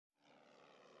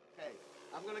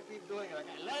I'm gonna keep doing it. Okay.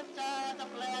 Legend, the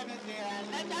plan is here.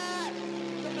 Legend,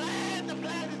 the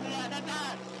plan is here.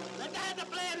 Legend, the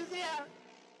plan is here.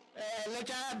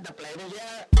 Legend, the plan is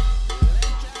here.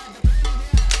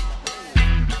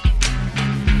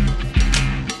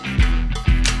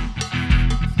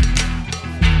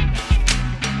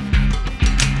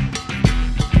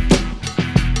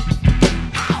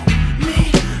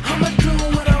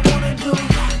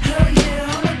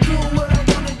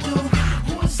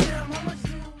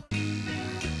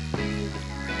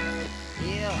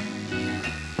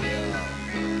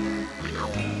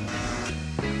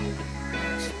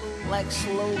 Lex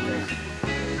Luger,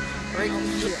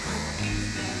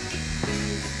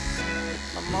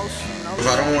 emotional. If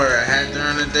I don't wear a hat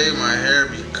during the day, my hair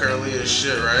be curly as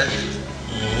shit, right?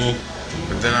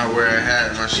 But then I wear a hat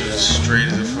and my shit is straight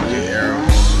as a fucking arrow.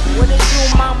 What it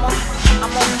do, mama?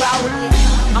 I'm about it.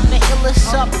 I'm the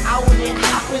illest up, out it.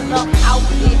 Hopping up, out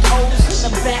it. Hoes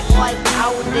in the back like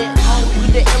out it. We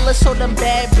the illest, so them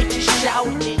bad bitches shout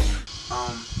it.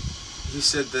 He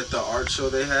said that the art show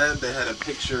they had a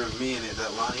picture of me in it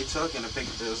that Lonnie took, and it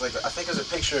was like, I think it was a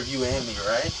picture of you and me,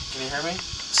 right? Can you hear me?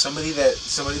 Somebody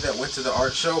that went to the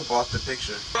art show bought the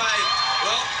picture. Right.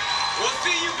 Well, we'll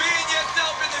see you being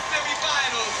yourself in the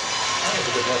semifinals.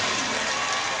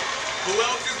 Who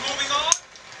else is moving on?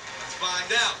 Let's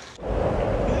find out.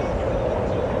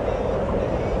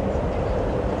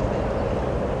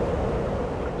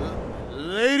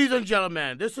 Ladies and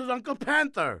gentlemen, this is Uncle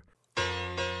Panther.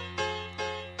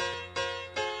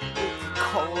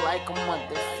 Cold like a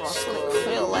motherfucker.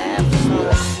 Feel laugh.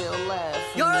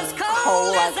 Yours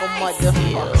cold like a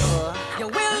motherfucker. You're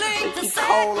willing to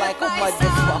cold like a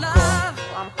motherfucker.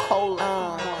 I'm cold like a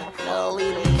motherfucker. Now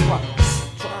leave them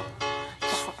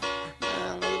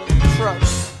trucks.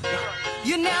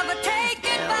 You never take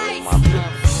advice.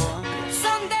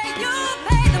 Someday you'll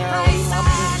pay the price.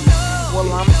 Well,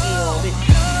 I'm ill.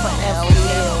 Forever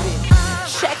ill.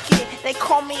 Check it. They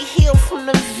call me HIL from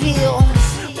the Ville.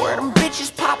 Where them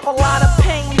bitches pop a lot of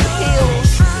pain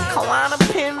pills. Kalana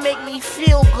Pen make me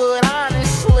feel good,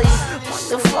 honestly.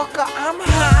 Motherfucker, I'm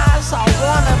high as I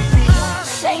wanna be.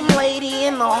 Same lady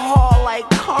in the hall like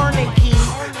Carnegie.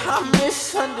 I'm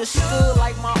misunderstood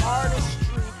like my artistry.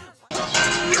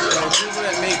 People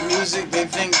that make music, they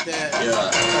think that we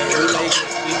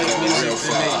make music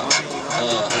to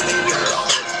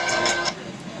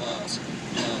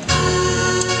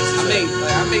make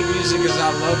I make music because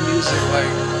I love music.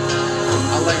 Like,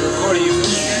 I like recording you.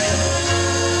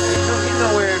 You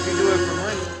know where if you do it for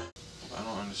money. I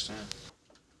don't understand.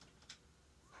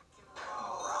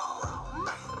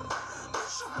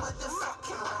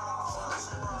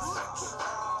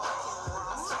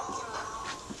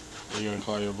 Are you gonna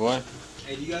call your boy?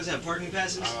 Hey, do you guys have parking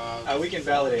passes? We can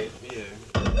validate. Yeah.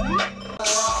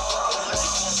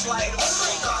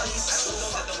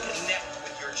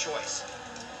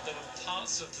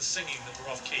 Parts of the singing that were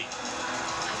off key. I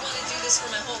want to do this for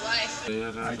my whole life.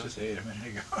 I just ate a minute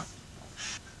ago. I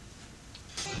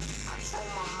told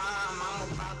my mom I'm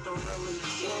about to really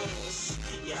kiss.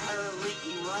 You heard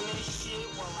Ricky running shit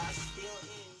while I still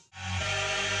is.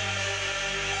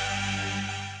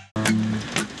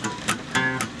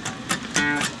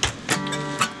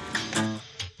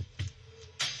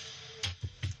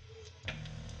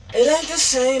 It ain't the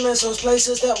same as those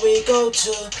places that we go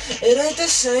to. It ain't the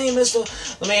same as the...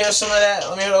 Let me hear some of that.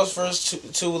 Let me hear those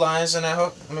first two lines in that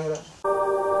hook. Let me hear that.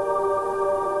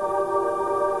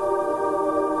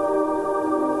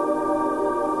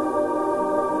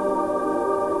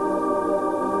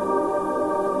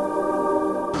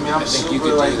 I mean, I'm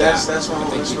super, like, that's my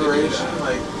whole inspiration.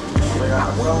 Like,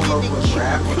 I fell in love with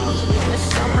rap when I was in the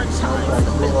summertime,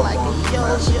 feel like a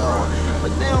yo-yo,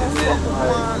 but they don't fuck with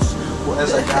us.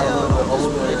 as I got a little bit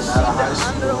older and out of high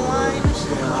school,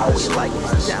 we like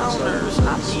these downers,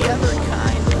 not the other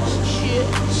kind of shit.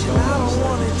 I don't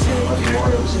wanna take like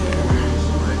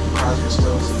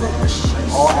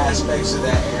all aspects of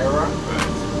that era.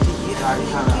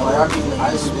 I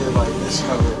just did like this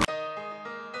cover.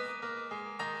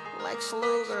 Lex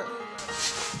Luger,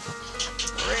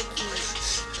 Ricky.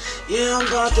 Yeah, I'm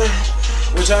about to...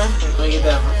 Which time? Let me get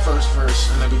that first verse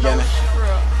in the beginning.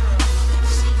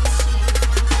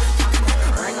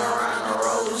 Ring around a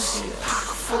rosy,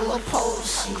 pocket full of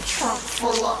posy, trunk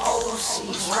full of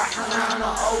OCs, right around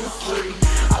the 03.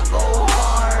 I go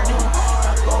hard,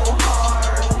 I go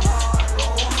hard.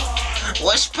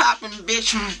 What's poppin',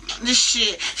 bitch? This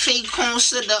shit, fake cones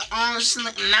to the arms,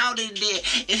 now they did.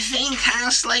 If ain't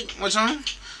kinds like... What's on?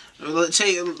 Let's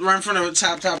take run from the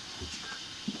top.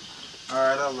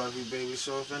 Alright, I love you, baby.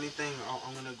 So if anything,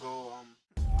 I'm gonna go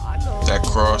That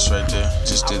cross right there.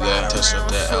 Just did that. Touched up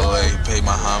that LA. Pay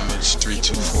my homage.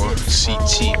 324.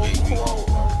 CT, baby.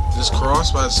 This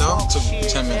cross by itself took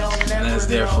 10 minutes. And that's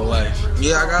there for life.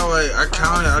 Yeah, I got like, I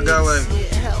counted. I got like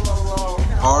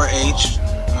RH.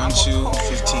 1, 2,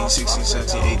 15, 16,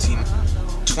 17, 18.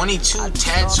 22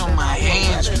 tats on my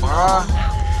hands, bruh.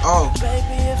 Oh,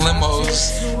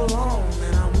 limos.